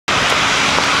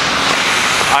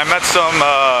I'm at some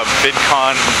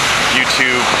VidCon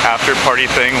YouTube after party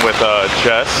thing with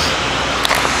Jess,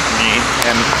 me,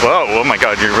 and oh my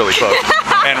god, you're really close,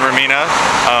 and Romina.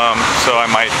 So I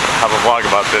might have a vlog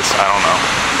about this. I don't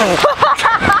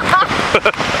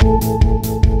know.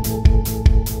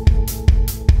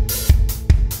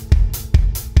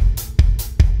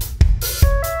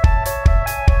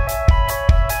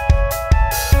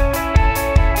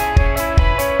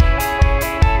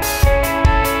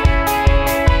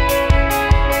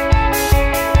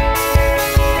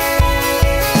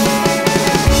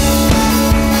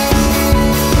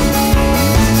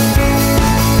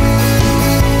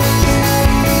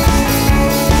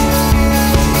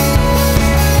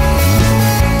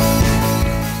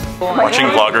 Watching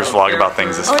vloggers vlog about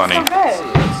things is funny. Oh,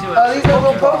 these are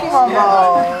little Pokemon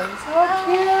balls. So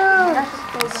cute.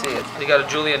 Let's see it. You got a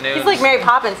Julia News. He's like Mary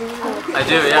Poppins. I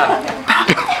do, yeah.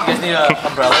 You guys need an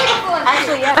umbrella?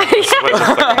 Actually, yeah. Just like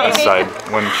on this side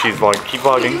when she's vlogging. Keep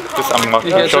vlogging. Just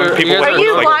I'm showing people what Are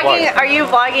you like vlogging? Are you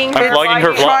vlogging? I'm vlogging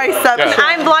her vlog. Yeah.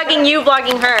 I'm vlogging you,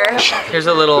 vlogging her. Here's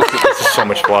a little. This is so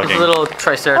much vlogging. A little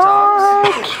Triceratops.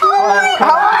 How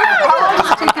long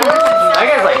is it taking? I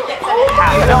guess like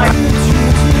half an hour.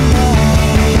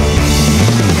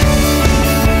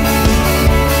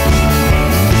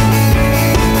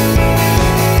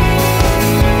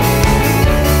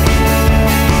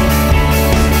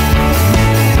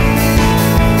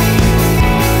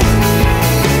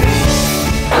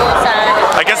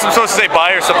 I guess I'm supposed to say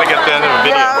bye or something at the end of the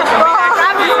video. Yeah,